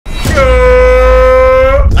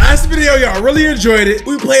really enjoyed it.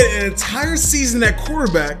 We played an entire season at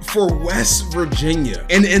quarterback for West Virginia.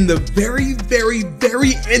 And in the very, very,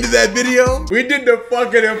 very end of that video, we did the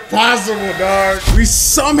fucking impossible, dog. We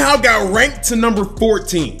somehow got ranked to number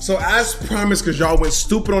 14. So as promised, because y'all went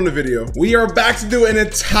stupid on the video, we are back to do an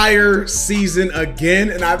entire season again.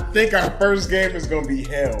 And I think our first game is gonna be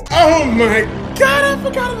hell. Oh my God, I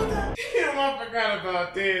forgot about that. Damn, I forgot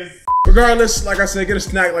about this. Regardless, like I said, get a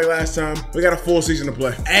snack like last time. We got a full season to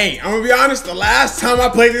play. Hey, I'm gonna be honest, the last time I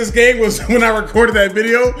played this game was when I recorded that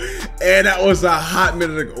video, and that was a hot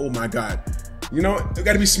minute ago. Oh my God. You know, you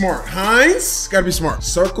gotta be smart. Heinz, gotta be smart.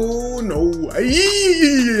 Circle, no. I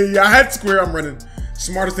had square, I'm running.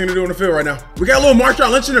 Smartest thing to do on the field right now. We got a little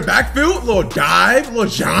Marshawn Lynch in the backfield, a little dive, a little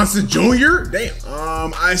Johnson Jr. Damn.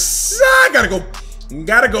 I gotta go.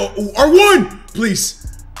 Ooh, R1, please.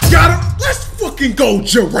 Got him. Let's fucking go,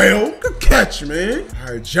 Jarrell. Good catch, man.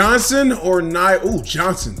 All right, Johnson or Nye. Ooh,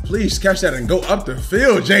 Johnson. Please catch that and go up the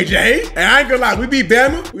field, JJ. And I ain't gonna lie, we beat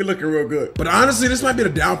Bama. We looking real good. But honestly, this might be the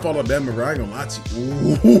downfall of Bama, bro. I ain't gonna lie to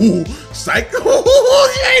you. Ooh, psych. Well,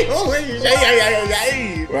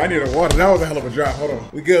 I need a water. That was a hell of a drop. Hold on.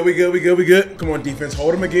 We good. Come on, defense.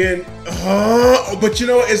 Hold him again. But you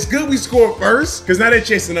know what? It's good we scored first because now they're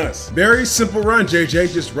chasing us. Very simple run,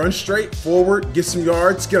 JJ. Just run straight forward, get some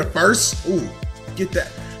yards, get a first. Ooh, get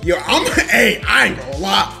that. Yo, hey, I ain't gonna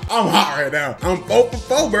lie. I'm hot right now. I'm 4 for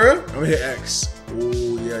 4, bro. I'm gonna hit X.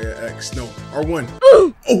 Ooh, yeah, X. No, R1.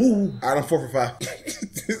 Ooh. All right, I'm 4 for 5.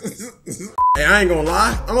 Hey, I ain't gonna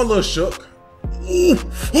lie. I'm a little shook. Ooh,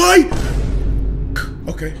 why?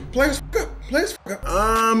 Okay, players,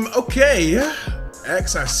 okay.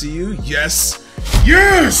 X, I see you. Yes,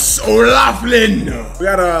 O'Laughlin. We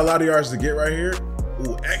got a lot of yards to get right here.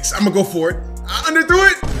 Ooh, X, I'm gonna go for it. I underthrew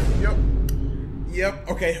it. Yep.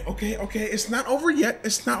 Okay. It's not over yet.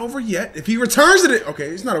 If he returns it, okay,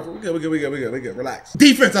 it's not over. We good. Relax.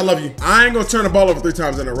 Defense, I love you. I ain't gonna turn the ball over 3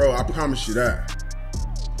 times in a row. I promise you that.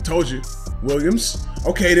 Told you. Williams.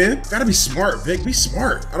 Okay then. Gotta be smart, Vic. Be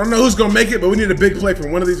smart. I don't know who's gonna make it, but we need a big play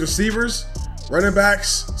from one of these receivers. Running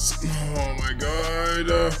backs. Oh my God.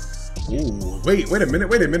 Ooh, wait a minute.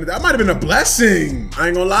 That might have been a blessing. I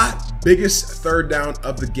ain't gonna lie. Biggest third down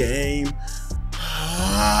of the game.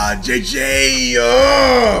 JJ.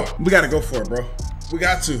 We gotta go for it, bro. We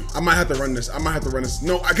got to. I might have to run this.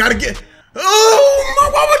 No, I gotta get.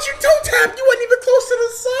 Oh, why would you toe tap? You wasn't even close to the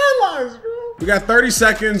sidelines, bro. We got 30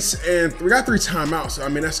 seconds and we got 3 timeouts. So, I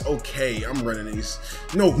mean, that's okay. I'm running these.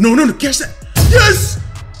 No. Catch that. Yes.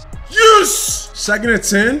 2nd and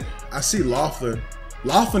 10. I see Laughlin.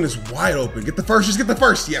 Laughlin is wide open. Get the first. Just get the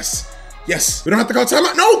first. Yes. We don't have to call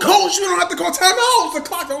timeout. No, coach, we don't have to call timeout. The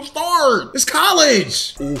clock don't start. It's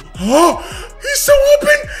college. Ooh. Oh, he's so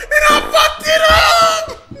open, and I fucked it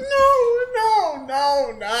up. No.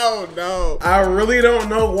 I really don't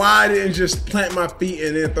know why I didn't just plant my feet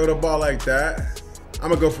and then throw the ball like that. I'm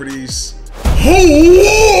gonna go for these.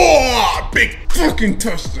 Oh, big fucking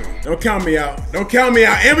touchdown. Don't count me out.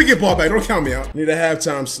 And we get ball back. Don't count me out. Need a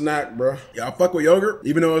halftime snack, bro. Y'all fuck with yogurt?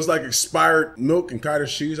 Even though it's like expired milk and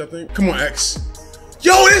Kyder's cheese, I think. Come on, X.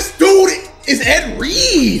 Yo, this dude is Ed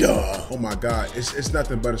Reed. Oh my God, it's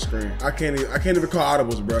nothing but a screen. I can't even call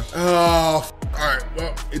audibles, bro. Oh, all right.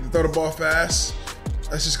 Well, either throw the ball fast.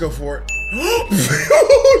 Let's just go for it.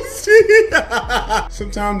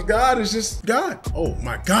 Sometimes God is just God. Oh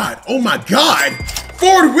my God.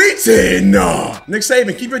 Ford Wheaton. Nick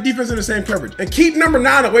Saban, keep your defense in the same coverage. And keep number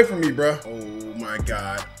 9 away from me, bro. Oh my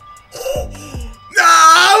God. No,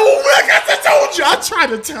 like I told you, I tried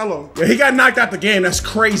to tell him. Yeah, he got knocked out the game. That's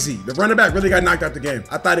crazy. The running back really got knocked out the game.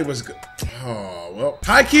 I thought he was good. Oh, well.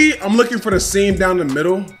 High key, I'm looking for the seam down the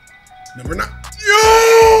middle. Number 9.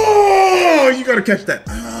 Yo, you gotta catch that.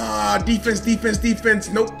 Defense.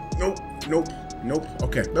 Nope.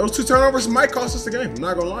 Okay, those 2 turnovers might cost us the game. I'm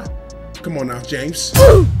not gonna lie. Come on now, James.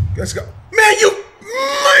 Let's go. Man,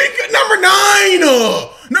 number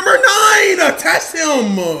 9, test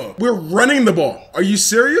him. We're running the ball. Are you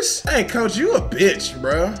serious? Hey, coach, you a bitch,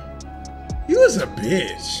 bro. You was a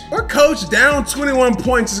bitch. Our coach down 21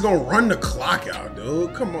 points is gonna run the clock out,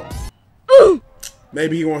 dude. Come on.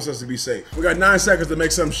 Maybe he wants us to be safe. We got 9 seconds to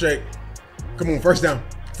make something shake. Come on, first down.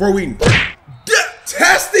 For Wheaton.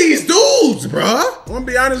 Test these dudes, bruh. I'm gonna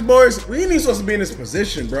be honest, boys. We ain't even supposed to be in this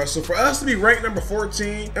position, bruh. So for us to be ranked number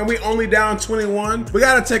 14 and we only down 21, we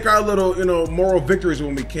gotta take our little, moral victories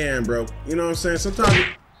when we can, bro. You know what I'm saying? Sometimes,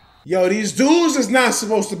 yo, these dudes is not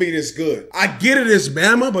supposed to be this good. I get it, it's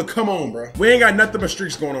Bama, but come on, bro. We ain't got nothing but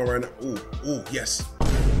streaks going on right now. Ooh, yes.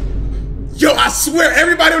 Yo, I swear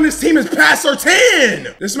everybody on this team is past our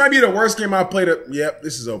 10. This might be the worst game I've played. Yep,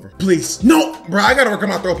 this is over. Please. No, bro, I gotta work on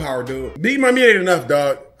my throw power, dude. Beat my meat ain't enough,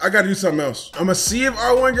 dog. I gotta do something else. I'm gonna see if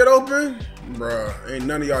R1 get open. Bruh, ain't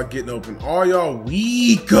none of y'all getting open. All y'all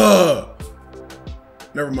weak.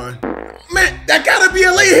 Never mind. Man, that gotta be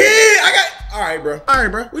a late hit. All right,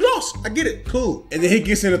 bro. We lost. I get it. Cool. And then he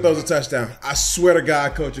gets in and throws a touchdown. I swear to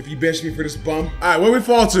God, coach, if you bench me for this bum. All right, where we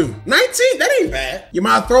fall to? 19? That ain't bad.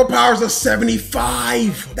 My throw power's a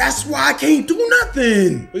 75. That's why I can't do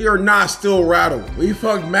nothing. We are not still rattled. We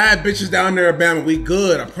fucked mad bitches down there at Bama. We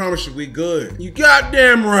good. I promise you, we good. You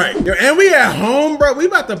goddamn right. Yo, and we at home, bro. We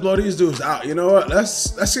about to blow these dudes out. You know what?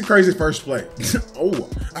 Let's get crazy first play. Oh,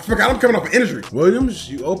 I forgot I'm coming off an injury.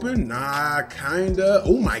 Williams, you open? Nah, kinda.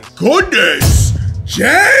 Oh my goodness.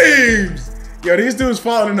 James! Yo, these dudes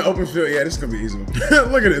falling in the open field. Yeah, this is gonna be easy.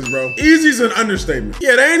 Look at this, bro. Easy's an understatement.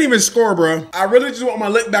 Yeah, they ain't even score, bro. I really just want my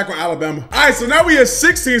lick back on Alabama. All right, so now we at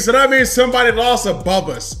 16, so that means somebody lost above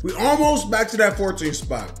us. We almost back to that 14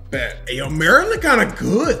 spot. Bet. Hey, yo, Maryland kind of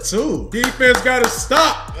good, too. Defense gotta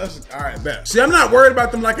stop. All right, bet. See, I'm not worried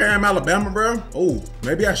about them like I am Alabama, bro. Oh,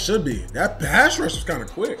 maybe I should be. That pass rush was kind of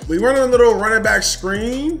quick. We run a little running back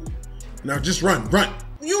screen. Now just run.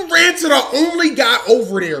 You ran to the only guy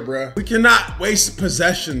over there, bro. We cannot waste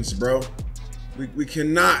possessions, bro. We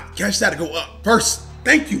cannot catch that to go up first.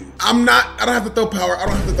 Thank you. I don't have to throw power.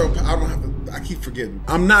 I keep forgetting.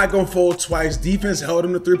 I'm not gonna fold twice. Defense held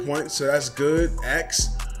him to 3 points, so that's good. X.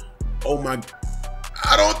 Oh my.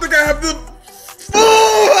 I don't think I have the.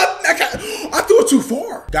 Oh, I threw it too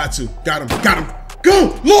far. Got him. Go,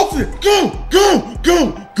 Lofton, go.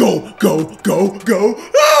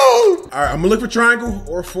 Oh! All right, I'm gonna look for triangle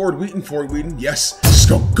or forward Wheaton. Yes, just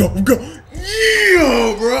go.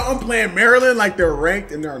 Yeah, bro, I'm playing Maryland like they're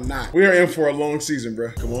ranked and they're not. We are in for a long season,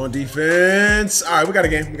 bro. Come on, defense. All right, we got a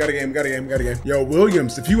game. Yo,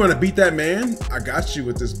 Williams, if you wanna beat that man, I got you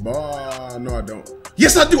with this ball. No, I don't.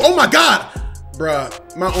 Yes, I do, oh my God. Bruh,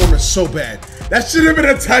 my arm is so bad. That should have been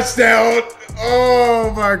a touchdown.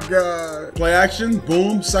 Oh my God. Play action,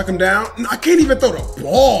 boom, suck him down. No, I can't even throw the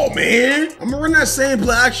ball, man. I'm gonna run that same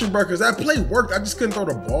play action, bro, because that play worked. I just couldn't throw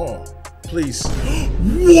the ball. Please.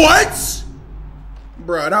 What?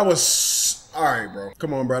 Bro, that was, all right, bro.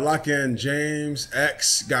 Come on, bro, lock in, James,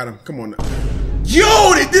 X, got him, come on now.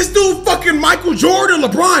 Yo, did this dude fucking Michael Jordan,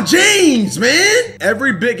 LeBron James, man?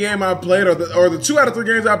 Every big game I played, or the 2 out of 3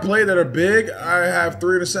 games I played that are big, I have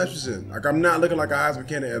 3 interceptions in. Like, I'm not looking like a Heisman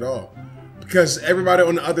candidate at all. Because everybody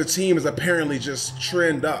on the other team is apparently just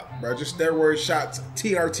trend up, bro. Just steroid shots,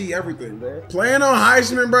 TRT, everything, bro. Playing on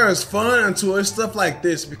Heisman, bro, is fun until it's stuff like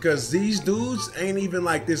this, because these dudes ain't even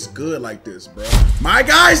like this good like this, bro. My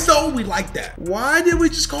guys, though, we like that. Why did we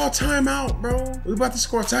just call a timeout, bro? We about to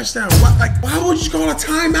score a touchdown. Why would you call a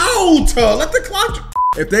timeout? Let the clock.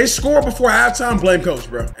 If they score before halftime, blame coach,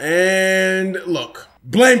 bro. And look.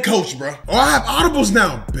 Blame coach, bro. Oh, I have audibles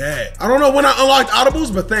now. Bad. I don't know when I unlocked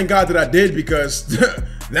audibles, but thank God that I did, because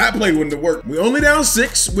that play wouldn't have worked. We only down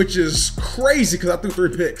 6, which is crazy because I threw 3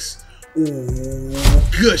 picks. Ooh,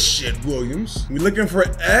 good shit, Williams. We looking for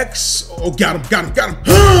X. Oh, got him.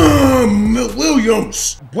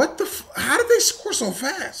 Williams. What the how did they score so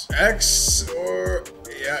fast? X or,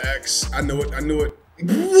 yeah, X. I knew it.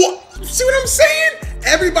 What? See what I'm saying?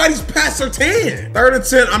 Everybody's past their 10. 3rd and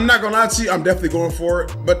 10, I'm not gonna lie to you, I'm definitely going for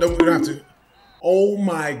it, but we don't have to. Oh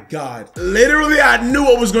my God. Literally, I knew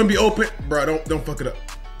it was gonna be open. Bro, don't fuck it up.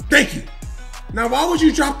 Thank you. Now, why would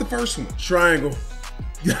you drop the first one? Triangle.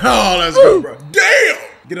 Oh, let's go, bro. Damn!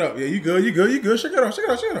 Get up. Yeah, you good. Check it out.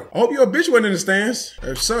 I hope your bitch wasn't in the stands.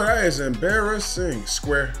 If so, that is embarrassing.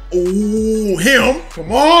 Square. Ooh, him.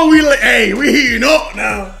 Come on, we heating up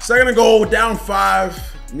now. 2nd and goal, down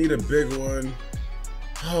 5. Need a big one.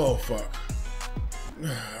 Oh, fuck.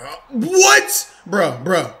 What?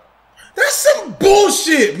 Bruh. That's some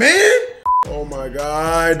bullshit, man. Oh my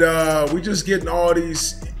God. We just getting all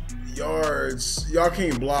these yards. Y'all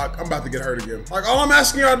can't block. I'm about to get hurt again. Like, all I'm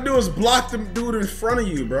asking y'all to do is block the dude in front of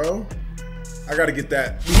you, bro. I gotta get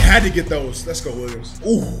that. We had to get those. Let's go, Williams.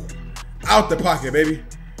 Ooh. Out the pocket, baby.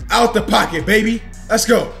 Let's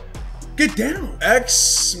go. Get down.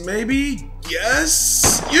 X, maybe.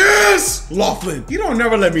 Yes! Laughlin. You don't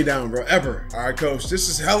never let me down, bro, ever. All right, coach, this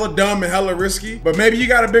is hella dumb and hella risky, but maybe you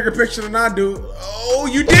got a bigger picture than I do. Oh,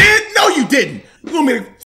 you did? No, you didn't. You want me to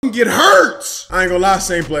get hurt? I ain't gonna lie,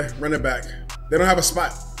 same play. Run it back. They don't have a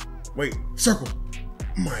spot. Wait, circle.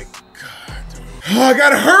 My God. Oh, I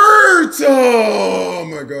got hurt. Oh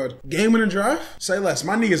my God. Game winning drive? Say less.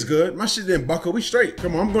 My knee is good. My shit didn't buckle. We straight.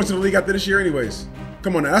 Come on, I'm going to the league after this year anyways.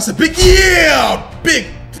 Come on now. That's a big, yeah, big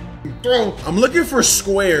throw. I'm looking for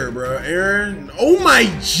square, bro. Aaron. Oh my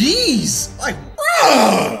jeez. Like,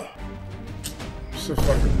 bruh. It's a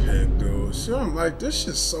fucking pig, dude. So I'm like, this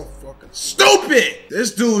shit's so fucking stupid.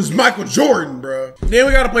 This dude's Michael Jordan, bro. Then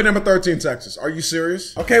we gotta play number 13, Texas. Are you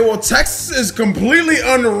serious? Okay, well, Texas is completely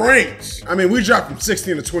unranked. I mean, we dropped from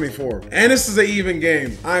 16 to 24. And this is an even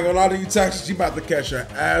game. I ain't gonna lie to you, Texas, you about to catch your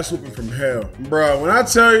ass whooping from hell. Bro, when I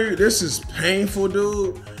tell you this is painful,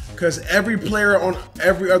 dude, because every player on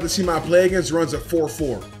every other team I play against runs a 4-4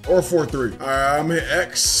 or 4-3. All right, I'm hit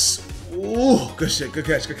X. Ooh, good shit, good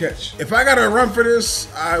catch, good catch. If I gotta run for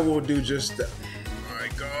this, I will do just that. Oh my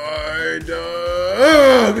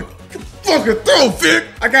God. Fucking throw, Vic.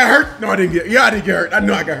 I got hurt. No, I didn't get, yeah, I didn't get hurt. I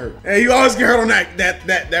know I got hurt. Hey, you always get hurt on that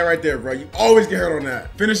right there, bro. You always get hurt on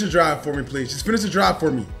that. Finish the drive for me, please. Just finish the drive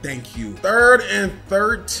for me. Thank you. 3rd and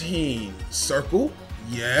 13. Circle.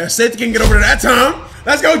 Yeah, safety can get over to that time.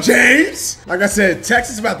 Let's go, James. Like I said,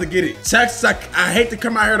 Texas about to get it. Texas, I hate to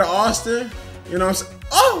come out here to Austin. You know what I'm saying?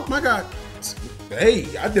 Oh my God.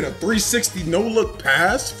 Hey, I did a 360 no-look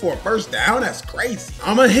pass for a first down. That's crazy.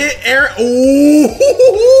 I'm gonna hit Aaron. Ooh,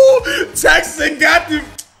 Texas got them.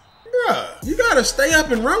 Bruh, you gotta stay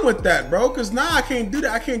up and run with that, bro. Cause nah, I can't do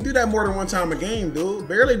that. I can't do that more than one time a game, dude.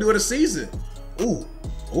 Barely do it a season.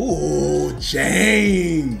 Ooh,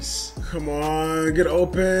 James. Come on, get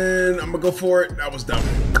open. I'm gonna go for it. That was dumb.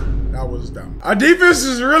 That was dumb. Our defense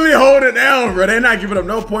is really holding down, bro. They're not giving up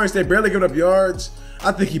no points. They barely giving up yards.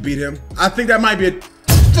 I think he beat him. I think that might be a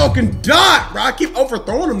fucking dot, bro. I keep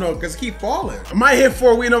overthrowing him though, because he keep falling. I might hit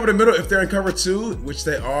 4 win over the middle if they're in cover 2, which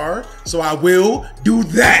they are. So I will do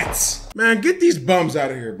that. Man, get these bums out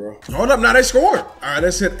of here, bro. Hold up, now they scored. All right,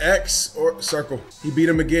 let's hit X or circle. He beat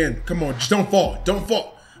him again. Come on, just don't fall, don't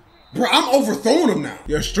fall. Bro, I'm overthrowing him now.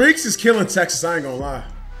 Yo, Streaks is killing Texas, I ain't gonna lie.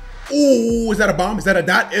 Ooh, is that a bomb? Is that a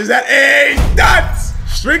dot? Is that a dot?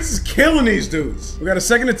 Streaks is killing these dudes. We got a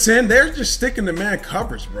 2nd and 10. They're just sticking to man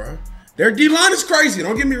coverage, bro. Their D-line is crazy,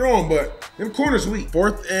 don't get me wrong, but them corners weak.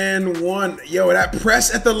 4th and 1. Yo, that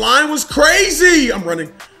press at the line was crazy. I'm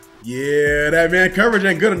running. Yeah, that man coverage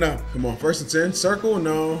ain't good enough. Come on, 1st and 10. Circle,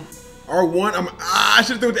 no. R1, I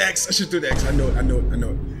should have threw the X. I should have threw the X. I know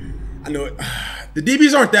it. The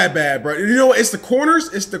DBs aren't that bad, bro. You know what? It's the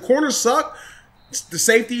corners. It's the corners suck. It's the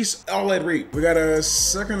safeties, all I'd read. We got a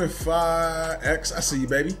 2nd and 5. X, I see you,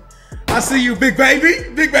 baby. I see you, big baby.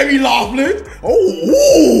 Big baby Laughlin. Oh,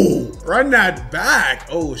 ooh. Run that back.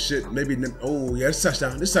 Oh, shit. Maybe, oh, yeah, it's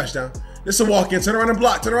touchdown. This touchdown. This is a walk-in. Turn around and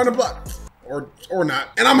block. Turn around and block. Or not.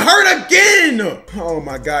 And I'm hurt again. Oh,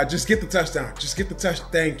 my God. Just get the touchdown. Just get the touchdown.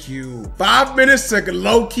 Thank you. 5 minutes to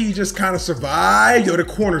low-key just kind of survive. Yo, the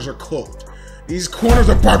corners are cooked. These corners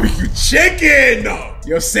are barbecue chicken.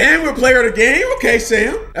 Yo, Sam with player of the game? Okay,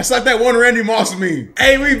 Sam. That's like that one Randy Moss meme.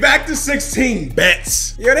 Hey, we back to 16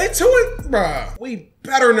 bets. Yo, they 2 and, bruh. We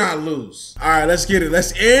better not lose. All right, let's get it.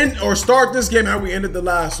 Let's end or start this game how we ended the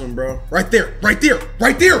last one, bro. Right there, right there,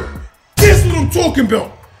 right there. This is what I'm talking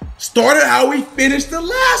about. Started how we finished the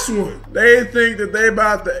last one. They think that they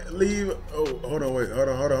about to leave. Oh, hold on, wait, hold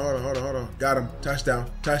on. Got him,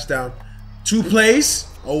 touchdown. 2 plays.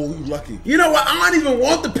 Oh, you lucky. You know what? I don't even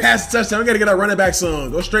want the pass touchdown. I gotta get our running back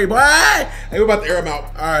song. Go straight, boy. Hey, we're about to air him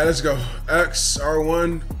out. All right, let's go. X,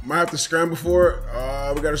 R1. Might have to scramble for it.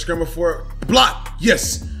 We gotta scramble for it. Block.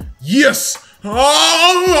 Yes.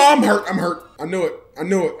 Oh, I'm hurt. I knew it.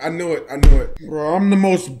 Bro, I'm the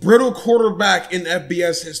most brittle quarterback in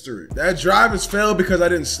FBS history. That drive has failed because I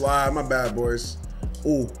didn't slide. My bad, boys.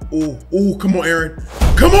 Ooh. Come on, Aaron.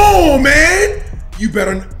 Come on, man. You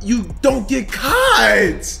don't get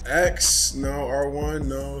caught. X, no, R1,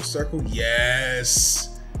 no, circle, yes.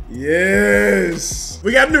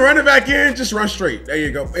 We got a new running back in, just run straight. There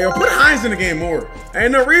you go. Hey, put Hines in the game more.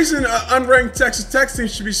 Ain't no reason unranked Texas Tech team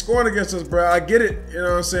should be scoring against us, bro. I get it, you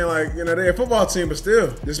know what I'm saying? Like, you know, they're a football team, but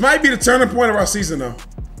still. This might be the turning point of our season, though.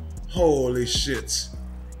 Holy shit.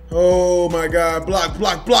 Oh my God, block,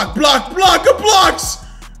 good blocks.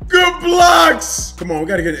 Come on, we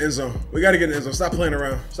gotta get in the end zone. Stop playing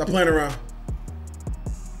around.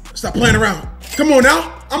 Come on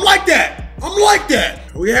now. I'm like that.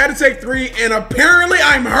 We had to take 3 and apparently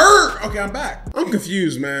I'm hurt. Okay, I'm back. I'm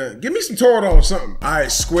confused, man. Give me some Toradol or something. All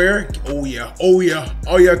right, square. Oh yeah.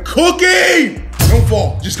 Cooking. Don't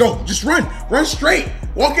fall, just go, just run straight.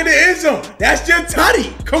 Walk in the end zone. That's your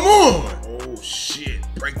tutty. Come on. Oh shit,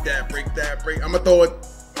 break that. I'ma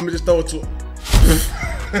just throw it to him.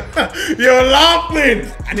 Yo, Laughlin!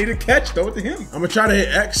 I need a catch, throw it to him. I'm gonna try to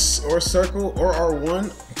hit X or circle or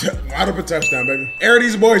R1. Wide open touchdown, baby. Air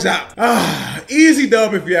these boys out. Easy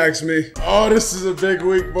dub if you ask me. Oh, this is a big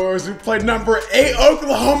week, boys. We played number 8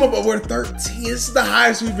 Oklahoma, but we're 13. This is the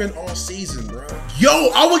highest we've been all season, bro.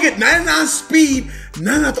 Yo, I will get 99 speed.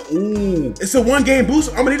 Ooh, it's a 1-game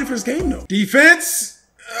boost. I'm gonna need it for this game though. Defense.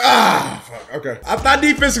 Ah, fuck, okay. I thought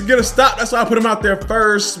defense would get a stop. That's why I put him out there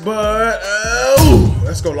first, but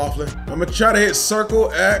let's go, Laughlin. I'm gonna try to hit circle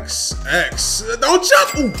X. Don't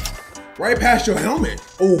jump. Ooh. Right past your helmet.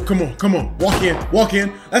 Oh, come on. Walk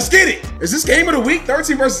in. Let's get it. Is this game of the week?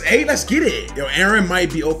 13 versus 8? Let's get it. Yo, Aaron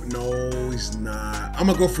might be open. No, he's not. I'm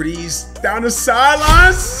gonna go for these down the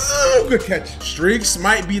sidelines. Good catch. Streaks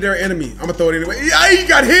might be their enemy. I'm gonna throw it anyway. Yeah, he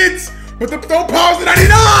got hits, but the throw powers to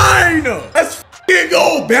 99. Let's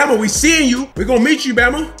go, Bama. We seeing you. We're gonna meet you,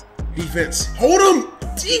 Bama. Defense. Hold him.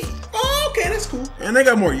 Oh, okay, that's cool. And they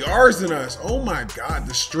got more yards than us. Oh my God.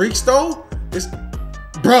 The streaks though,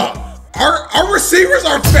 bruh. Our receivers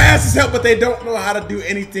are fast as hell, but they don't know how to do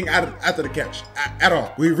anything after the catch at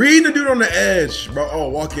all. We reading the dude on the edge, bro. Oh,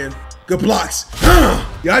 walk in. Good blocks.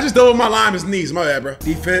 Yeah, I just doubled my line his knees. My bad, bro.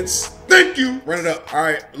 Defense. Thank you. Run it up. All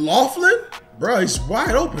right, Laughlin. Bro, he's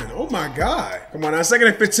wide open. Oh my God. Come on now, 2nd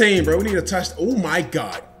and 15, bro. We need a touch. Oh my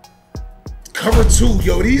God. Cover 2.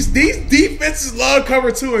 Yo, these defenses love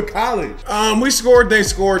cover 2 in college. We scored, they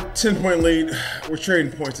scored. 10-point lead. We're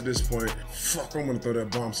trading points at this point. Fuck, I'm gonna throw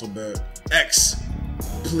that bomb so bad. X.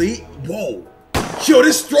 Please. Whoa. Yo,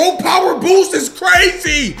 this throw power boost is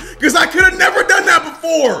crazy. Because I could have never done that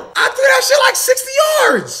before. I threw that shit like 60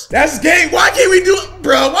 yards. That's game. Why can't we do it,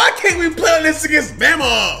 bro? Why can't we play this against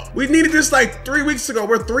Bama? We needed this like 3 weeks ago.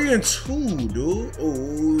 We're 3-2, dude.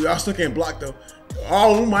 Oh, y'all still can't block though.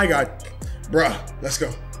 Oh my God. Bruh, let's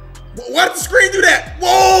go. Why did the screen do that?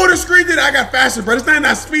 Whoa, the screen did that. I got faster, bro. It's not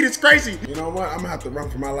that speed, it's crazy. You know what? I'm gonna have to run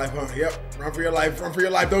for my life, huh? Yep, run for your life,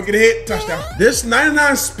 Don't get a hit, touchdown. This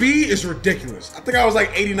 99 speed is ridiculous. I think I was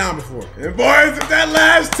like 89 before. And boys, with that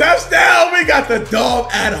last touchdown, we got the dog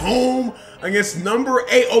at home against number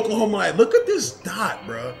 8 Oklahoma. Like, look at this dot,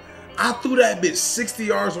 bro. I threw that bitch 60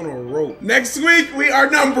 yards on a rope. Next week, we are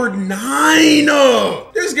number 9.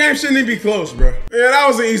 This game shouldn't even be close, bro. Yeah, that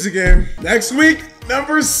was an easy game. Next week,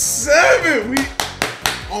 number 7. We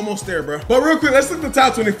almost there, bro. But real quick, let's look at the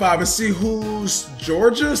top 25 and see who's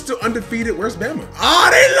Georgia still undefeated. Where's Bama? Oh,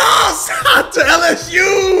 they lost to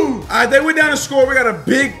LSU. All right, they went down to score. We got a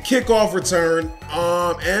big kickoff return,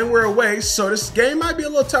 and we're away. So this game might be a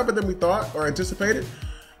little tougher than we thought or anticipated.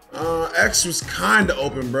 X was kind of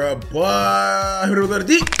open, bro, but hit it with a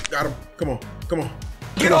deep. Got him. Come on.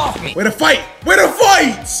 Get off me. Way to fight.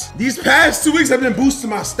 These past 2 weeks have been boosting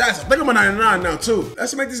my stats. I think I'm at 99 now too.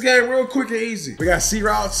 Let's make this game real quick and easy. We got C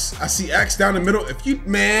routes. I see X down the middle. If you,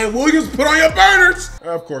 man, Williams, put on your burners.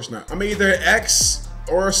 Of course not. I'm either X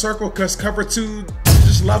or a circle because cover 2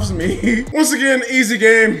 just loves me. Once again, easy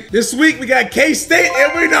game. This week we got K-State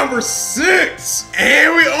and we number 6.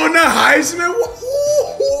 And we on the Heisman.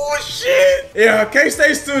 Ooh, shit. Yeah,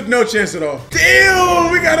 K-State stood no chance at all.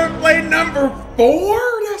 Damn, we gotta play number 4?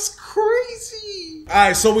 That's crazy. All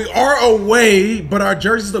right, so we are away, but our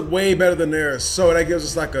jerseys look way better than theirs. So that gives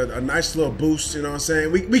us like a nice little boost, you know what I'm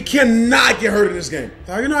saying? We cannot get hurt in this game.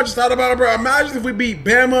 So, you know, I just thought about it, bro. Imagine if we beat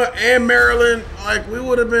Bama and Maryland. Like, we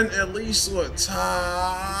would have been at least, what,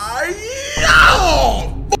 tied?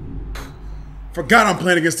 Oh, forgot I'm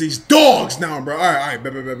playing against these dogs now, bro. All right,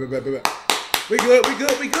 bet. We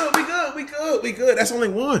good. That's only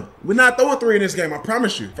 1. We're not throwing 3 in this game, I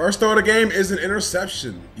promise you. First throw of the game is an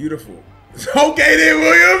interception. Beautiful. Okay then,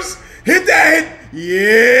 Williams. Hit that.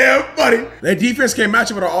 Yeah, buddy. That defense can't match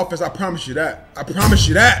up with our offense. I promise you that.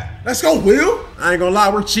 Let's go, Will. I ain't gonna lie.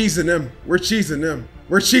 We're cheesing them.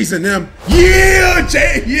 Yeah,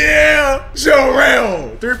 Jay. Yeah.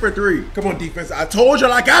 Jarrell. 3 for 3. Come on, defense. I told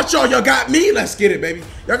y'all I got y'all. Y'all got me. Let's get it, baby.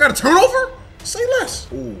 Y'all got a turnover? Say less.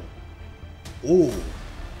 Ooh.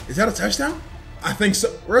 Is that a touchdown? I think so.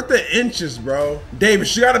 We're at the inches, bro.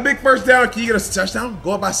 Davis, you got a big first down. Can you get us a touchdown?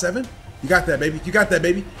 Go up by 7. You got that, baby.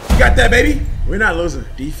 We're not losing.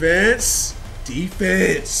 Defense.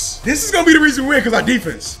 This is gonna be the reason we win, because our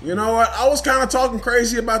defense. You know what? I was kind of talking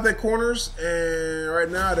crazy about their corners, and right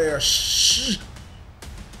now they are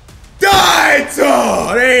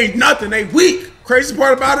they ain't nothing. They weak. Crazy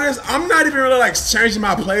part about it is I'm not even really like changing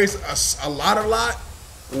my plays a lot.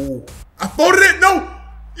 Ooh. I folded it. No.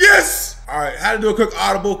 Yes. All right. Had to do a quick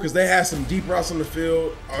audible because they had some deep routes on the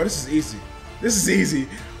field. Oh, this is easy.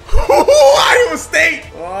 Iowa State.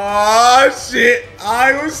 Oh, shit.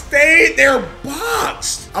 Iowa State. They're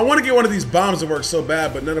boxed. I want to get one of these bombs to work so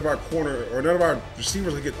bad, but none of our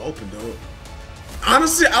receivers are getting open, though.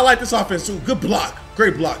 Honestly, I like this offense, too. Good block.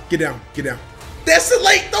 Great block. Get down. That's a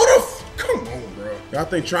late throw. Come on, bro. Y'all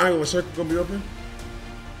think triangle and circle gonna be open?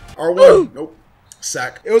 R1, nope.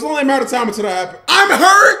 Sack. It was only a matter of time until that happened. I'm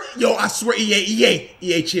hurt! Yo, I swear,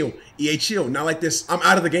 EA, chill. EA, chill. Not like this. I'm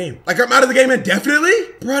out of the game. Like, I'm out of the game indefinitely?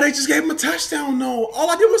 Bro, they just gave him a touchdown, no. All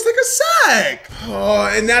I did was take a sack. Oh,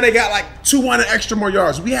 and now they got like 200 extra more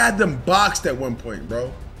yards. We had them boxed at one point,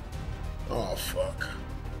 bro. Oh, fuck.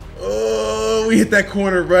 Oh, we hit that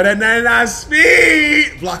corner, bro. That 99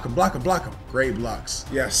 speed. Block him, block him, block him. Great blocks.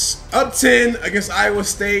 Yes. Up 10 against Iowa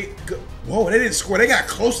State. Whoa, they didn't score. They got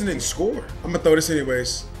close and didn't score. I'm gonna throw this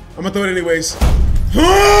anyways.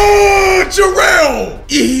 Oh, Jarrell!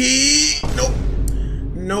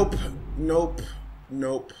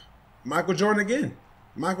 Nope. Michael Jordan again.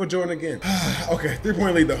 Okay,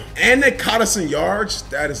 3-point lead though. And they caught us in yards.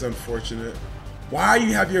 That is unfortunate. Why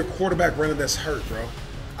you have your quarterback running that's hurt, bro?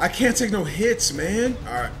 I can't take no hits, man.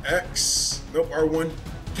 All right, X. Nope, R1.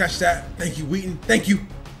 Catch that. Thank you, Wheaton. Thank you.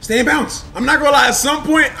 Stay in bounds. I'm not gonna lie, at some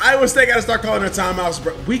point, Iowa State gotta start calling their timeouts,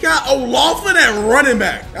 bro. We got O'Laughlin at running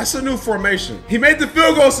back. That's a new formation. He made the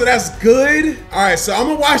field goal, so that's good. All right, so I'm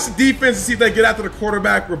gonna watch the defense and see if they get after the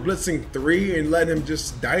quarterback. We're blitzing 3 and letting him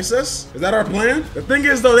just dice us. Is that our plan? The thing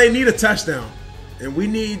is, though, they need a touchdown, and we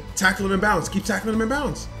need tackle them in bounds. Keep tackling them in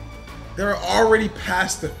bounds. They're already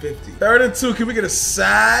past the 50. 3rd and 2, can we get a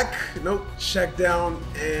sack? Nope, check down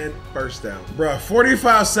and first down. Bruh,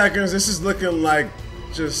 45 seconds, this is looking like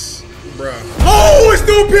just, bruh. Oh, it's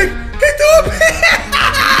doing big, he threw a pick.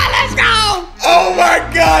 Let's go. Oh my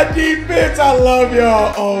God, defense, I love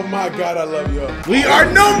y'all. Oh my God, I love y'all. We are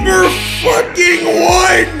number fucking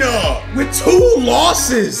 1 with 2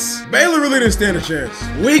 losses. Baylor really didn't stand a chance.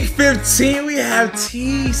 Week 15, we have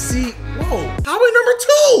TC. Whoa, how are we number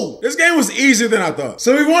 2? This game was easier than I thought.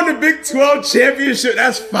 So we won the Big 12 championship.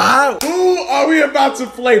 That's 5. Who are we about to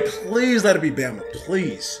play? Please let it be Bama,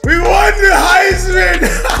 please. We won the Heisman.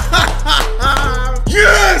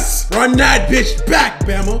 Yes! Run that bitch back,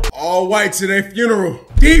 Bama. All white to their funeral.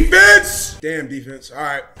 Defense! Damn defense. All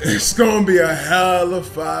right, it's gonna be a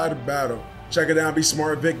hellified battle. Check it down, be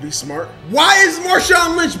smart, Vic, be smart. Why is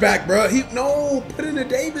Marshawn Lynch back, bro? No, put in the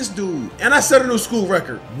Davis dude. And I set a new school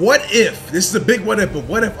record. What if, this is a big what if, but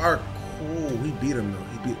what if our, oh, he beat him though.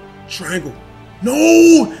 He beat, triangle.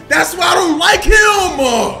 No, that's why I don't like him.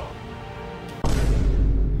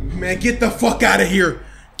 Man, get the fuck out of here.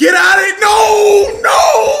 Get out of it, no.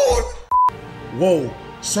 Whoa,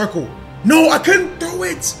 circle. No, I couldn't throw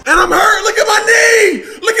it. And I'm hurt. Look at my knee.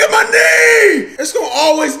 It's gonna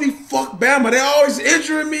always be fuck Bama. They always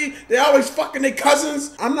injuring me. They always fucking their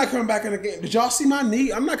cousins. I'm not coming back in the game. Did y'all see my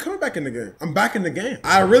knee? I'm not coming back in the game. I'm back in the game.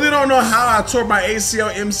 I really don't know how I tore my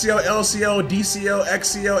ACL, MCL, LCL, DCL,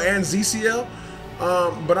 XCL, and ZCL.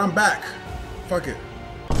 But I'm back. Fuck it.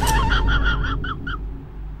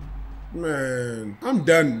 Man, I'm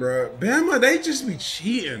done, bro. Bama, they just be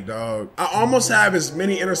cheating, dog. I almost have as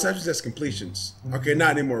many interceptions as completions. Okay,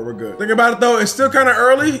 not anymore. We're good. Think about it, though. It's still kind of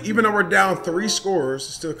early. Even though we're down 3 scores,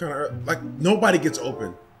 it's still kind of early. Like, nobody gets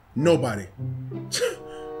open. Nobody.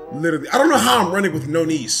 Literally. I don't know how I'm running with no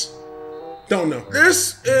knees. Don't know.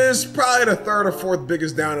 This is probably the 3rd or 4th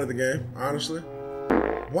biggest down of the game, honestly.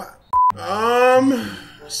 What?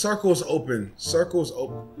 Circle's open.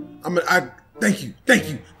 Thank you.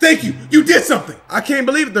 You did something. I can't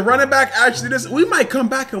believe it. The running back actually did this. We might come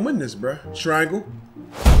back and win this, bro. Triangle.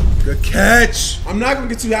 Good catch. I'm not gonna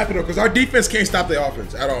get too happy though, because our defense can't stop the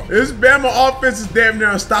offense at all. This Bama offense is damn near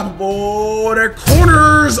unstoppable. Their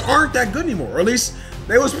corners aren't that good anymore, or at least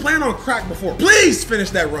they was playing on crack before. Please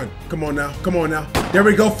finish that run. Come on now. There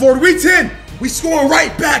we go. Forward. We 10. We scoring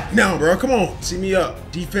right back now, bro. Come on. See me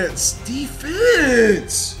up. Defense.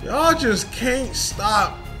 Y'all just can't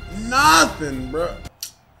stop nothing, bro.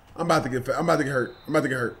 I'm about to get hurt.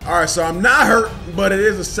 All right, so I'm not hurt, but it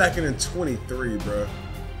is a 2nd and 23, bro.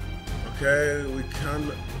 Okay,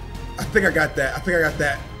 I think I got that.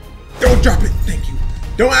 Don't drop it. Thank you.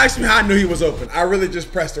 Don't ask me how I knew he was open. I really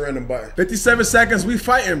just pressed the random button. 57 seconds. We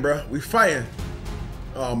fighting, bro.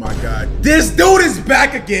 Oh my God. This dude is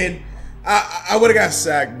back again. I would have got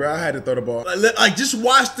sacked, bro. I had to throw the ball. Like, just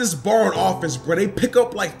watch this bar on offense, bro. They pick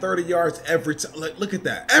up like 30 yards every time. Like, look at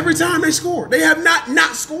that. Every time they score. They have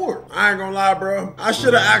not scored. I ain't gonna lie, bro. I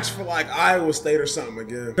should have asked for like Iowa State or something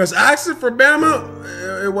again. Because asking for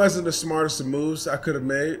Bama, it wasn't the smartest of moves I could have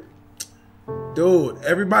made. Dude,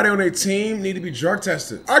 everybody on their team need to be drug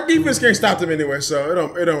tested. Our defense can't stop them anyway, so it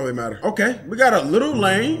don't really matter. Okay, we got a little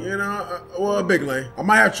lane, you know, well, a big lane. I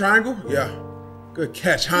might have triangle, yeah. Good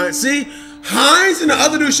catch, Hines. See, Hines and the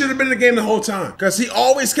other dude should have been in the game the whole time because he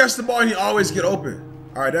always catch the ball and he always get open.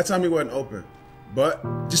 All right, that time he wasn't open. but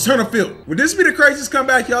just turn the field. Would this be the craziest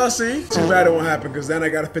comeback y'all seen? Too bad it won't happen, because then I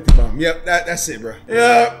got a 50 bomb. Yep, that's it, bro.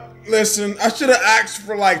 Yeah. Listen, I should have asked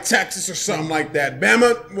for like Texas or something like that.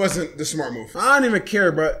 Bama wasn't the smart move. I don't even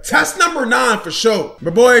care, bro. Test number 9 for sure.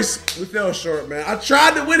 But boys, we fell short, man. I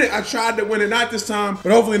tried to win it. Not this time,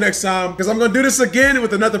 but hopefully next time. Because I'm going to do this again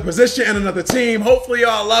with another position and another team. Hopefully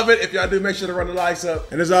y'all love it. If y'all do, make sure to run the likes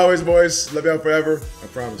up. And as always, boys, love y'all forever. I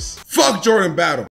promise. Fuck Jordan Battle.